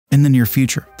In the near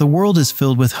future, the world is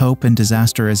filled with hope and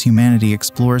disaster as humanity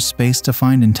explores space to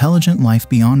find intelligent life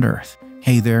beyond Earth.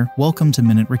 Hey there, welcome to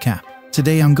Minute Recap.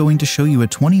 Today I'm going to show you a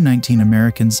 2019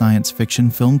 American science fiction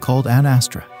film called Ad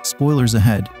Astra. Spoilers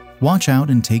ahead. Watch out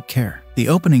and take care. The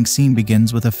opening scene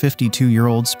begins with a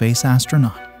 52-year-old space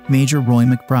astronaut, Major Roy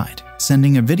McBride,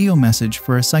 sending a video message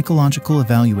for a psychological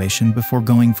evaluation before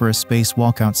going for a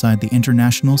spacewalk outside the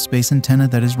International Space Antenna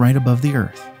that is right above the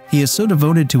Earth. He is so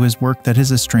devoted to his work that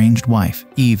his estranged wife,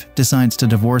 Eve, decides to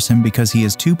divorce him because he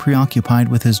is too preoccupied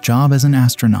with his job as an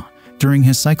astronaut. During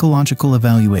his psychological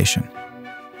evaluation,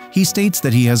 he states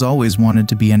that he has always wanted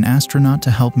to be an astronaut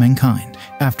to help mankind.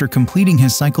 After completing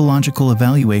his psychological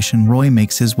evaluation, Roy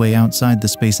makes his way outside the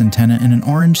space antenna in an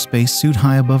orange spacesuit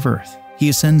high above Earth. He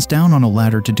ascends down on a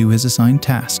ladder to do his assigned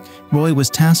task. Roy was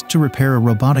tasked to repair a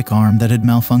robotic arm that had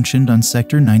malfunctioned on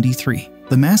Sector 93.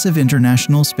 The massive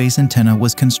International Space Antenna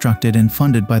was constructed and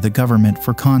funded by the government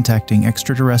for contacting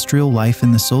extraterrestrial life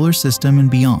in the solar system and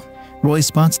beyond. Roy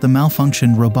spots the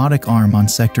malfunctioned robotic arm on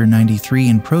Sector 93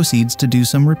 and proceeds to do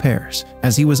some repairs.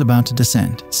 As he was about to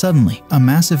descend, suddenly, a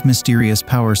massive mysterious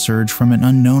power surge from an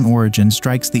unknown origin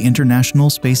strikes the International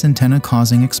Space Antenna,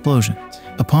 causing explosions.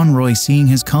 Upon Roy seeing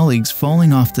his colleagues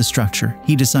falling off the structure,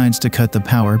 he decides to cut the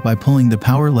power by pulling the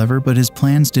power lever, but his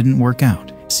plans didn't work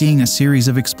out. Seeing a series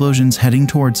of explosions heading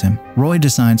towards him, Roy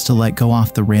decides to let go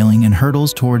off the railing and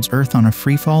hurtles towards Earth on a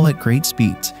freefall at great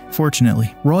speeds.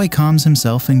 Fortunately, Roy calms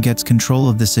himself and gets control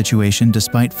of the situation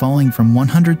despite falling from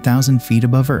 100,000 feet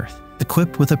above Earth.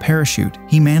 Equipped with a parachute,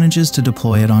 he manages to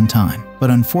deploy it on time, but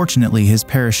unfortunately his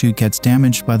parachute gets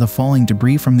damaged by the falling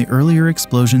debris from the earlier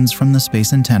explosions from the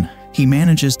space antenna. He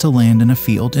manages to land in a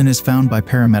field and is found by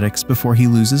paramedics before he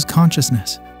loses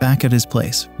consciousness. Back at his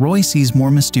place, Roy sees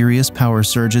more mysterious power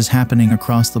surges happening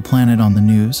across the planet on the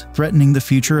news, threatening the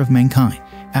future of mankind.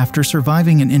 After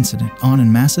surviving an incident on a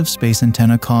massive space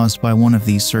antenna caused by one of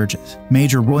these surges,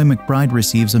 Major Roy McBride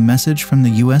receives a message from the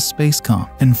U.S. Spacecom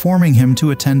informing him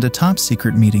to attend a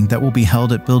top-secret meeting that will be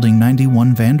held at Building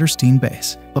 91 Vandersteen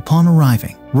Base. Upon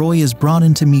arriving, Roy is brought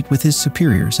in to meet with his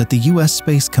superiors at the U.S.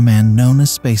 Space Command known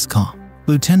as Spacecom.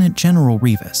 Lieutenant General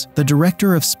Rivas, the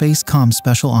Director of Spacecom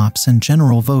Special Ops, and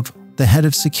General Vodril, the Head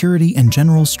of Security, and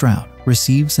General Stroud,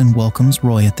 receives and welcomes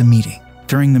Roy at the meeting.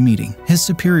 During the meeting, his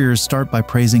superiors start by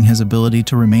praising his ability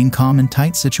to remain calm in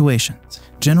tight situations.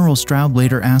 General Stroud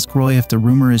later asks Roy if the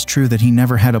rumor is true that he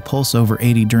never had a pulse over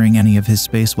 80 during any of his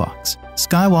spacewalks,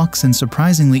 skywalks, and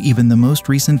surprisingly even the most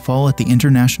recent fall at the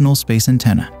International Space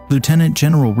Antenna. Lieutenant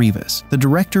General Rivas, the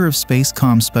Director of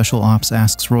Spacecom Special Ops,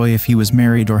 asks Roy if he was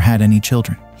married or had any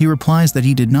children. He replies that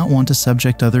he did not want to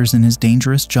subject others in his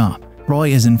dangerous job. Roy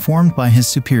is informed by his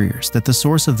superiors that the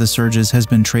source of the surges has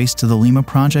been traced to the Lima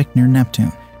Project near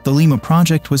Neptune. The Lima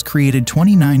Project was created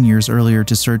 29 years earlier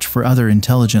to search for other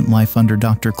intelligent life under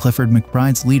Dr. Clifford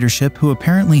McBride's leadership, who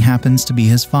apparently happens to be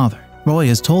his father. Roy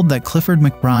is told that Clifford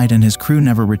McBride and his crew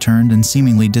never returned and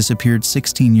seemingly disappeared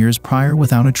 16 years prior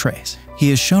without a trace.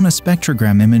 He is shown a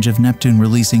spectrogram image of Neptune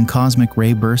releasing cosmic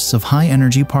ray bursts of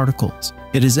high-energy particles.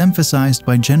 It is emphasized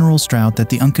by General Stroud that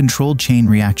the uncontrolled chain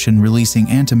reaction releasing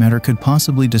antimatter could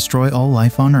possibly destroy all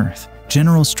life on Earth.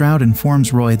 General Stroud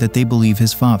informs Roy that they believe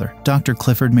his father, Dr.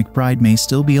 Clifford McBride, may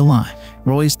still be alive.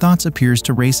 Roy's thoughts appears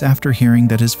to race after hearing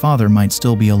that his father might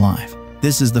still be alive.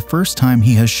 This is the first time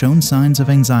he has shown signs of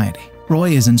anxiety.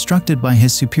 Roy is instructed by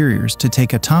his superiors to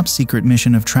take a top-secret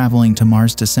mission of traveling to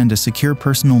Mars to send a secure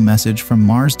personal message from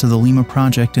Mars to the Lima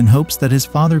Project in hopes that his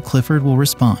father Clifford will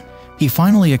respond. He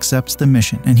finally accepts the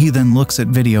mission, and he then looks at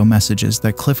video messages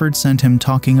that Clifford sent him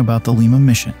talking about the Lima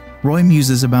mission. Roy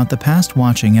muses about the past,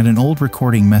 watching at an old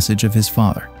recording message of his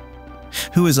father,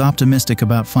 who is optimistic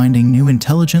about finding new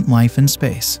intelligent life in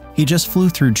space. He just flew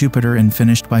through Jupiter and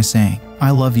finished by saying,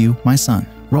 "I love you, my son."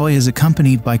 Roy is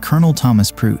accompanied by Colonel Thomas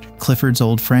Prout, Clifford's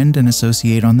old friend and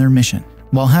associate, on their mission.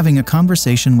 While having a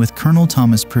conversation with Colonel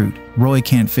Thomas Prout, Roy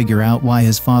can't figure out why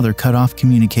his father cut off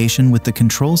communication with the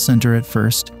control center at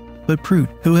first. But Prout,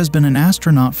 who has been an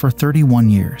astronaut for 31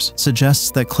 years,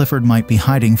 suggests that Clifford might be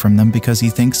hiding from them because he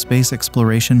thinks space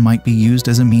exploration might be used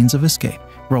as a means of escape.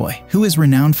 Roy, who is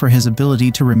renowned for his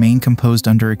ability to remain composed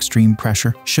under extreme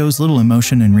pressure, shows little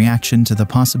emotion in reaction to the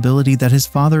possibility that his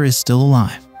father is still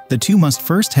alive. The two must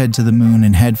first head to the moon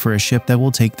and head for a ship that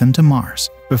will take them to Mars.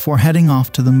 Before heading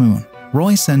off to the moon,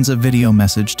 Roy sends a video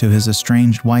message to his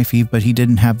estranged wife Eve, but he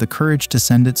didn't have the courage to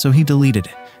send it, so he deleted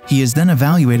it. He is then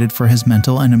evaluated for his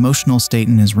mental and emotional state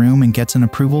in his room and gets an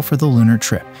approval for the lunar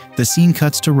trip. The scene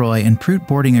cuts to Roy and Prout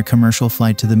boarding a commercial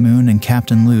flight to the moon, and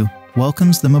Captain Lou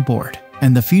welcomes them aboard,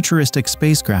 and the futuristic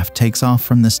spacecraft takes off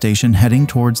from the station heading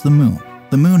towards the moon.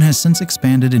 The moon has since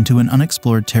expanded into an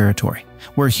unexplored territory,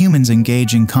 where humans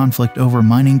engage in conflict over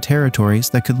mining territories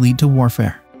that could lead to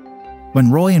warfare.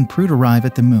 When Roy and Prude arrive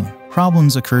at the moon,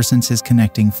 problems occur since his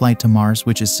connecting flight to Mars,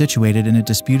 which is situated in a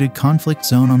disputed conflict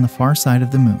zone on the far side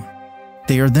of the moon.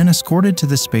 They are then escorted to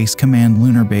the Space Command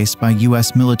lunar base by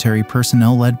U.S. military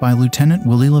personnel led by Lieutenant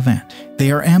Willie Levant.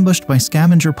 They are ambushed by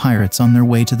scavenger pirates on their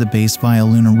way to the base via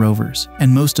lunar rovers,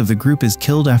 and most of the group is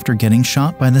killed after getting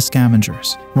shot by the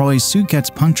scavengers. Roy's suit gets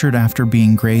punctured after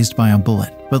being grazed by a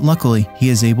bullet, but luckily, he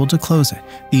is able to close it.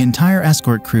 The entire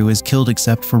escort crew is killed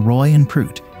except for Roy and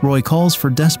Prude. Roy calls for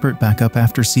desperate backup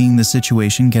after seeing the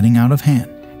situation getting out of hand.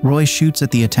 Roy shoots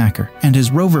at the attacker, and his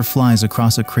rover flies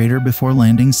across a crater before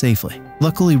landing safely.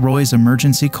 Luckily, Roy's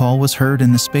emergency call was heard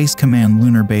and the Space Command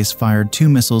lunar base fired 2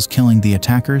 missiles, killing the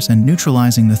attackers and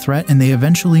neutralizing the threat, and they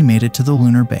eventually made it to the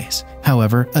lunar base.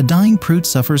 However, a dying Prude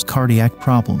suffers cardiac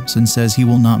problems and says he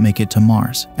will not make it to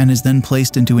Mars, and is then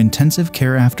placed into intensive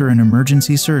care after an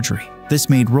emergency surgery. This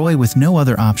made Roy with no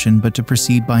other option but to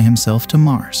proceed by himself to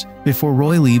Mars. Before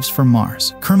Roy leaves for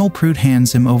Mars, Colonel Prude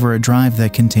hands him over a drive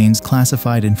that contains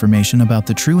classified information about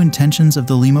the true intentions of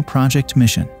the Lima Project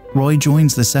mission. Roy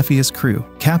joins the Cepheus crew,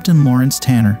 Captain Lawrence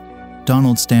Tanner,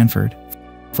 Donald Stanford,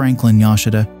 Franklin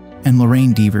Yoshida, and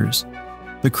Lorraine Devers.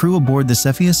 The crew aboard the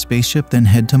Cepheus spaceship then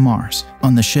head to Mars.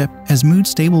 On the ship, as mood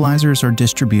stabilizers are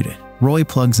distributed, Roy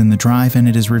plugs in the drive and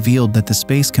it is revealed that the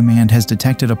Space Command has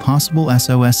detected a possible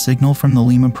SOS signal from the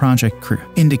Lima Project crew,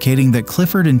 indicating that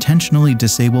Clifford intentionally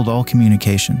disabled all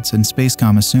communications, and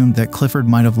Spacecom assumed that Clifford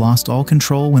might have lost all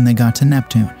control when they got to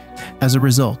Neptune. As a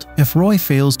result, if Roy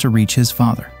fails to reach his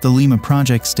father, the Lima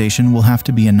Project station will have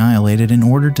to be annihilated in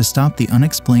order to stop the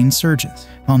unexplained surges.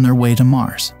 On their way to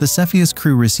Mars, the Cepheus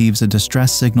crew receives a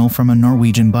distress signal from a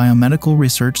Norwegian biomedical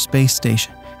research space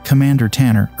station. Commander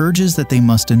Tanner urges that they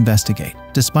must investigate,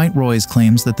 despite Roy's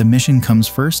claims that the mission comes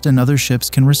first and other ships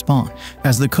can respond.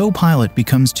 As the co-pilot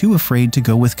becomes too afraid to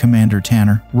go with Commander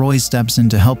Tanner, Roy steps in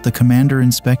to help the commander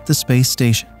inspect the space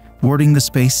station. Boarding the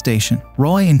space station,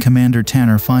 Roy and Commander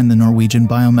Tanner find the Norwegian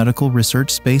biomedical research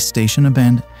space station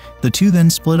abandoned. The two then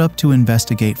split up to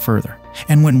investigate further.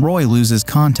 And when Roy loses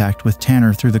contact with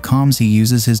Tanner through the comms, he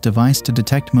uses his device to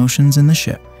detect motions in the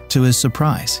ship. To his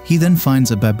surprise, he then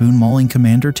finds a baboon mauling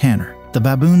Commander Tanner. The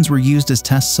baboons were used as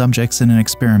test subjects in an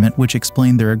experiment which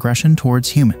explained their aggression towards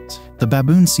humans. The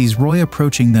baboon sees Roy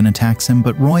approaching, then attacks him,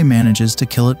 but Roy manages to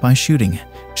kill it by shooting it.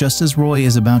 Just as Roy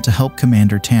is about to help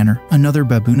Commander Tanner, another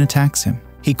baboon attacks him.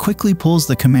 He quickly pulls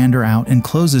the commander out and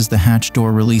closes the hatch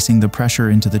door, releasing the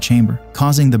pressure into the chamber,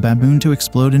 causing the baboon to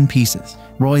explode in pieces.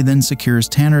 Roy then secures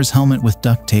Tanner's helmet with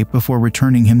duct tape before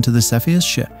returning him to the Cepheus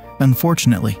ship.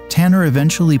 Unfortunately, Tanner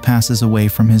eventually passes away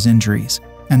from his injuries,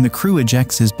 and the crew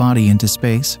ejects his body into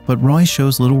space, but Roy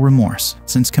shows little remorse,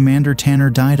 since Commander Tanner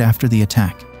died after the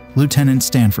attack. Lieutenant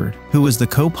Stanford, who was the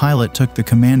co-pilot, took the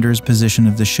commander's position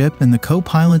of the ship, and the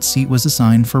co-pilot's seat was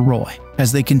assigned for Roy.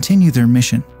 As they continue their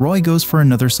mission, Roy goes for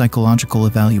another psychological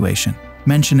evaluation,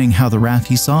 mentioning how the wrath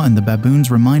he saw in the baboons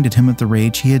reminded him of the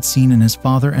rage he had seen in his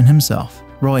father and himself.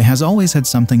 Roy has always had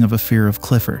something of a fear of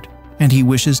Clifford, and he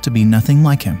wishes to be nothing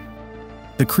like him.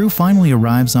 The crew finally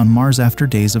arrives on Mars after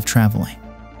days of traveling.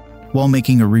 While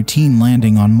making a routine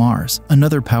landing on Mars,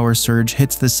 another power surge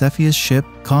hits the Cepheus ship,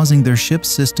 causing their ship's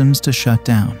systems to shut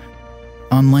down.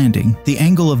 On landing, the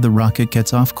angle of the rocket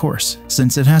gets off course.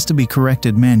 Since it has to be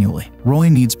corrected manually, Roy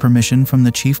needs permission from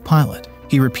the chief pilot.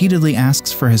 He repeatedly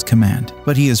asks for his command,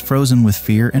 but he is frozen with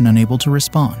fear and unable to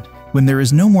respond. When there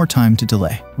is no more time to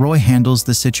delay, Roy handles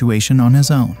the situation on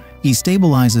his own. He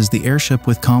stabilizes the airship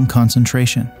with calm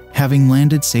concentration. Having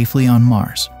landed safely on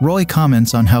Mars, Roy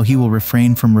comments on how he will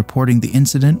refrain from reporting the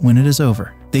incident when it is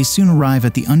over. They soon arrive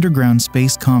at the underground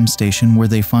space comm station, where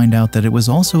they find out that it was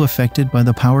also affected by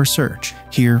the power surge.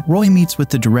 Here, Roy meets with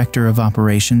the director of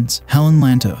operations, Helen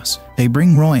Lantos. They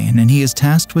bring Roy in, and he is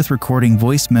tasked with recording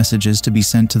voice messages to be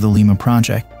sent to the Lima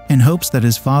Project, in hopes that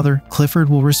his father, Clifford,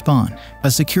 will respond.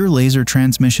 A secure laser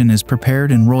transmission is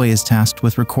prepared, and Roy is tasked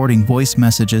with recording voice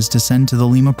messages to send to the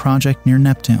Lima Project near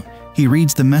Neptune. He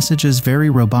reads the messages very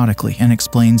robotically and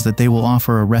explains that they will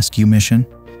offer a rescue mission,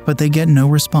 but they get no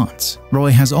response.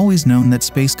 Roy has always known that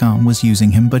Spacecom was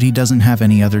using him, but he doesn't have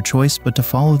any other choice but to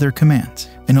follow their commands.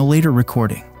 In a later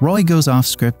recording, Roy goes off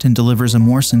script and delivers a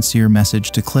more sincere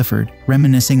message to Clifford,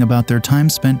 reminiscing about their time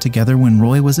spent together when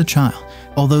Roy was a child.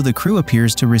 Although the crew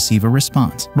appears to receive a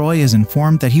response, Roy is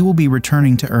informed that he will be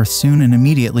returning to Earth soon and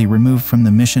immediately removed from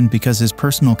the mission because his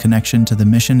personal connection to the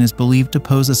mission is believed to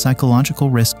pose a psychological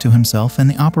risk to himself and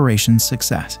the operation's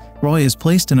success. Roy is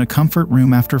placed in a comfort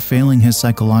room after failing his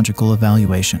psychological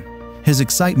evaluation. His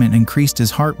excitement increased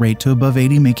his heart rate to above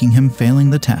 80, making him failing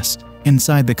the test.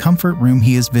 Inside the comfort room,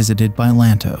 he is visited by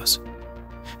Lantos,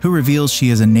 who reveals she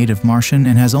is a native Martian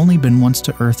and has only been once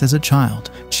to Earth as a child.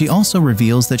 She also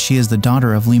reveals that she is the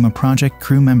daughter of Lima Project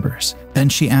crew members. Then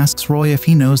she asks Roy if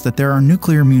he knows that there are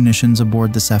nuclear munitions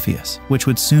aboard the Cepheus, which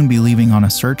would soon be leaving on a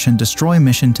search and destroy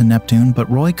mission to Neptune,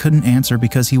 but Roy couldn't answer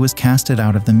because he was casted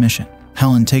out of the mission.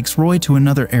 Helen takes Roy to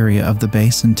another area of the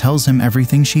base and tells him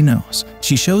everything she knows.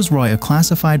 She shows Roy a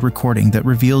classified recording that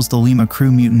reveals the Lima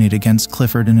crew mutinied against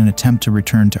Clifford in an attempt to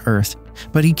return to Earth,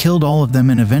 but he killed all of them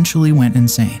and eventually went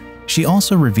insane. She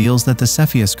also reveals that the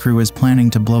Cepheus crew is planning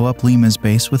to blow up Lima's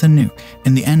base with a nuke.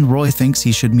 In the end, Roy thinks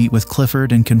he should meet with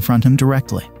Clifford and confront him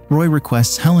directly. Roy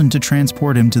requests Helen to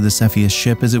transport him to the Cepheus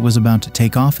ship as it was about to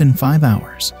take off in 5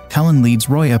 hours. Helen leads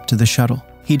Roy up to the shuttle.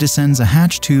 He descends a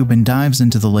hatch tube and dives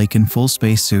into the lake in full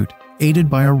spacesuit, aided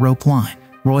by a rope line.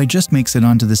 Roy just makes it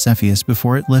onto the Cepheus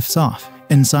before it lifts off.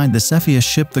 Inside the Cepheus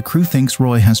ship, the crew thinks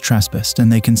Roy has trespassed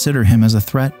and they consider him as a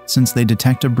threat since they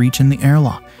detect a breach in the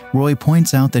airlock. Roy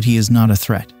points out that he is not a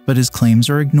threat, but his claims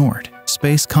are ignored.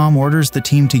 Spacecom orders the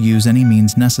team to use any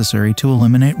means necessary to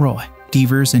eliminate Roy.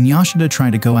 Devers and Yashida try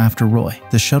to go after Roy.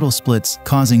 The shuttle splits,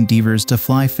 causing Devers to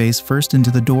fly face first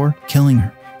into the door, killing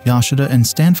her. Yashida and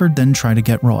Stanford then try to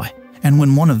get Roy. And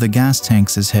when one of the gas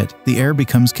tanks is hit, the air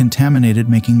becomes contaminated,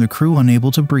 making the crew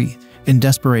unable to breathe. In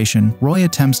desperation, Roy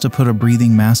attempts to put a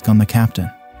breathing mask on the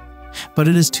captain. But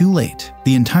it is too late.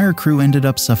 The entire crew ended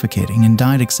up suffocating and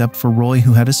died except for Roy,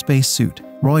 who had a spacesuit.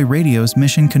 Roy radios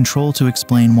Mission Control to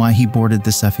explain why he boarded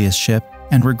the Cepheus ship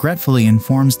and regretfully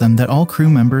informs them that all crew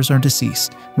members are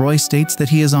deceased. Roy states that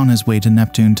he is on his way to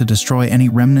Neptune to destroy any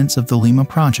remnants of the Lima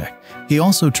Project. He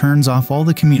also turns off all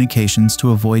the communications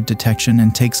to avoid detection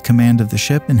and takes command of the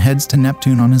ship and heads to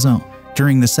Neptune on his own.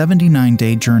 During the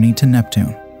 79-day journey to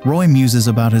Neptune, Roy muses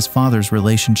about his father's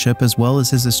relationship as well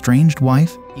as his estranged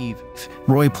wife, Eve.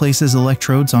 Roy places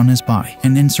electrodes on his body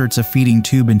and inserts a feeding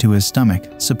tube into his stomach,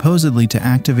 supposedly to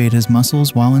activate his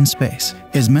muscles while in space.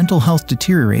 His mental health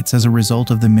deteriorates as a result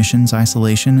of the mission's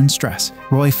isolation and stress.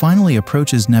 Roy finally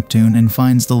approaches Neptune and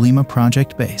finds the Lima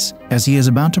Project base. As he is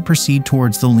about to proceed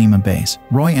towards the Lima base,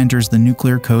 Roy enters the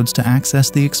nuclear codes to access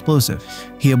the explosive.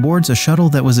 He aboards a shuttle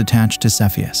that was attached to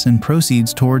Cepheus and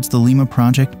proceeds towards the Lima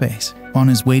Project base. On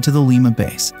his way to the Lima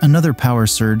base, another power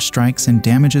surge strikes and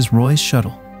damages Roy's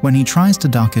shuttle. When he tries to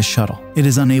dock his shuttle, it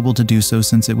is unable to do so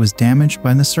since it was damaged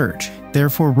by the surge.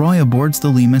 Therefore, Roy aboards the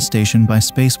Lima station by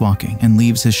spacewalking and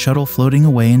leaves his shuttle floating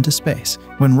away into space.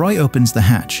 When Roy opens the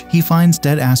hatch, he finds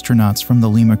dead astronauts from the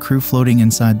Lima crew floating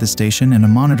inside the station, and a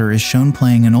monitor is shown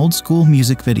playing an old-school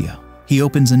music video. He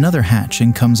opens another hatch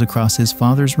and comes across his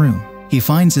father's room. He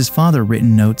finds his father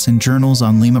written notes and journals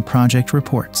on Lima Project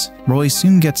reports. Roy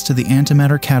soon gets to the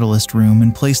antimatter catalyst room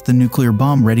and placed the nuclear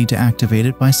bomb ready to activate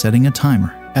it by setting a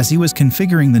timer. As he was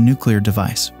configuring the nuclear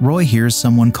device, Roy hears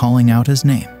someone calling out his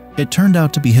name. It turned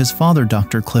out to be his father,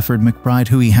 Dr. Clifford McBride,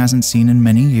 who he hasn't seen in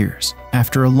many years.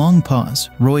 After a long pause,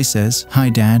 Roy says, "Hi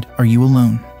Dad, are you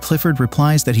alone?" Clifford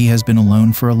replies that he has been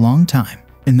alone for a long time.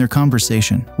 In their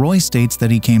conversation, Roy states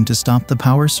that he came to stop the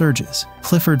power surges.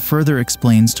 Clifford further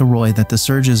explains to Roy that the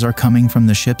surges are coming from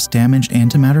the ship's damaged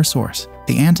antimatter source.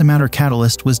 The antimatter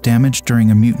catalyst was damaged during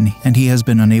a mutiny, and he has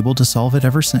been unable to solve it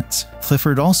ever since.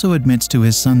 Clifford also admits to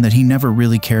his son that he never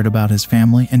really cared about his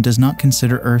family and does not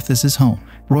consider Earth as his home.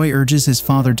 Roy urges his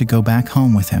father to go back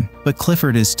home with him, but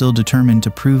Clifford is still determined to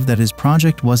prove that his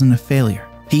project wasn't a failure.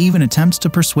 He even attempts to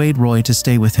persuade Roy to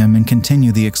stay with him and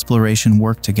continue the exploration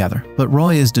work together, but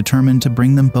Roy is determined to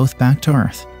bring them both back to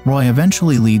Earth. Roy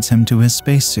eventually leads him to his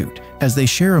spacesuit. As they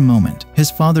share a moment,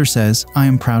 his father says, "I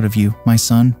am proud of you, my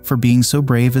son, for being so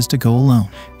brave as to go alone.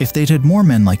 If they'd had more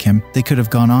men like him, they could have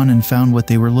gone on and found what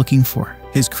they were looking for."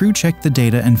 His crew checked the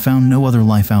data and found no other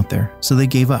life out there, so they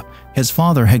gave up. His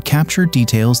father had captured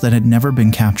details that had never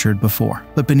been captured before,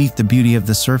 but beneath the beauty of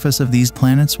the surface of these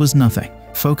planets was nothing.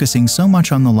 Focusing so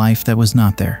much on the life that was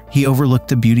not there, he overlooked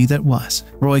the beauty that was.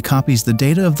 Roy copies the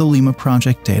data of the Lima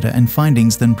Project data and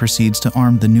findings, then proceeds to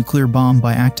arm the nuclear bomb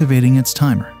by activating its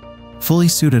timer. Fully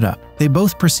suited up, they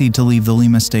both proceed to leave the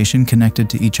Lima station connected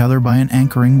to each other by an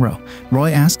anchoring rope.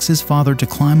 Roy asks his father to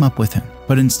climb up with him,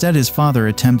 but instead his father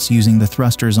attempts using the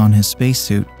thrusters on his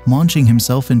spacesuit, launching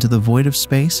himself into the void of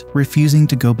space, refusing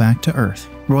to go back to Earth.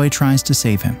 Roy tries to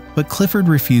save him, but Clifford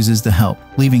refuses the help,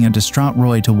 leaving a distraught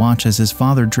Roy to watch as his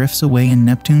father drifts away in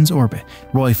Neptune's orbit.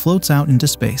 Roy floats out into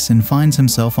space and finds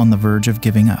himself on the verge of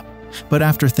giving up. But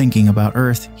after thinking about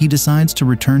Earth, he decides to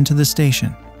return to the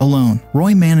station. Alone,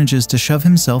 Roy manages to shove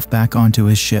himself back onto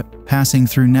his ship, passing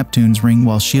through Neptune's ring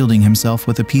while shielding himself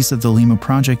with a piece of the Lima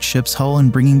Project ship's hull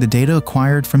and bringing the data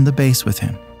acquired from the base with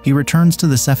him. He returns to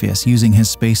the Cepheus using his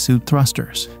spacesuit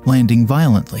thrusters, landing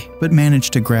violently, but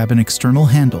managed to grab an external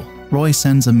handle. Roy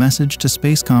sends a message to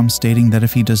Spacecom stating that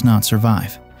if he does not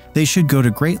survive, they should go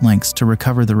to great lengths to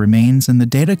recover the remains and the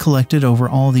data collected over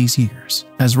all these years.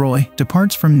 As Roy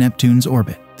departs from Neptune's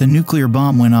orbit, the nuclear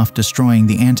bomb went off, destroying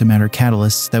the antimatter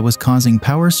catalysts that was causing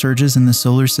power surges in the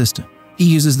solar system. He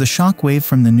uses the shock wave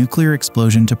from the nuclear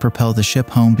explosion to propel the ship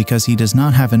home because he does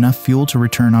not have enough fuel to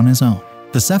return on his own.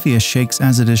 The Cepheus shakes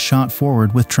as it is shot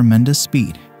forward with tremendous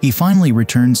speed. He finally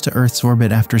returns to Earth's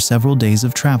orbit after several days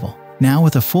of travel. Now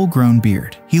with a full-grown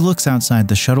beard, he looks outside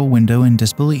the shuttle window in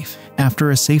disbelief.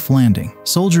 After a safe landing,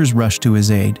 soldiers rush to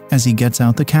his aid as he gets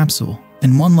out the capsule.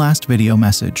 In one last video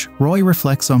message, Roy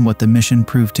reflects on what the mission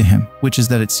proved to him, which is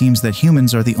that it seems that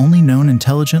humans are the only known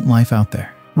intelligent life out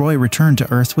there. Roy returned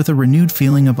to Earth with a renewed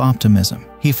feeling of optimism.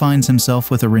 He finds himself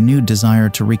with a renewed desire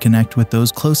to reconnect with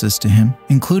those closest to him,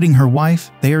 including her wife.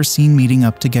 They are seen meeting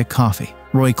up to get coffee.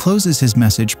 Roy closes his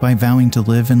message by vowing to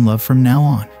live in love from now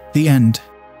on. The end.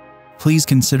 Please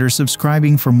consider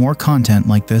subscribing for more content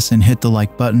like this and hit the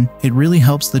like button. It really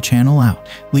helps the channel out.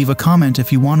 Leave a comment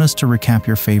if you want us to recap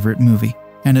your favorite movie.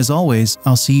 And as always,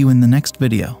 I'll see you in the next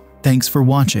video. Thanks for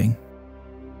watching.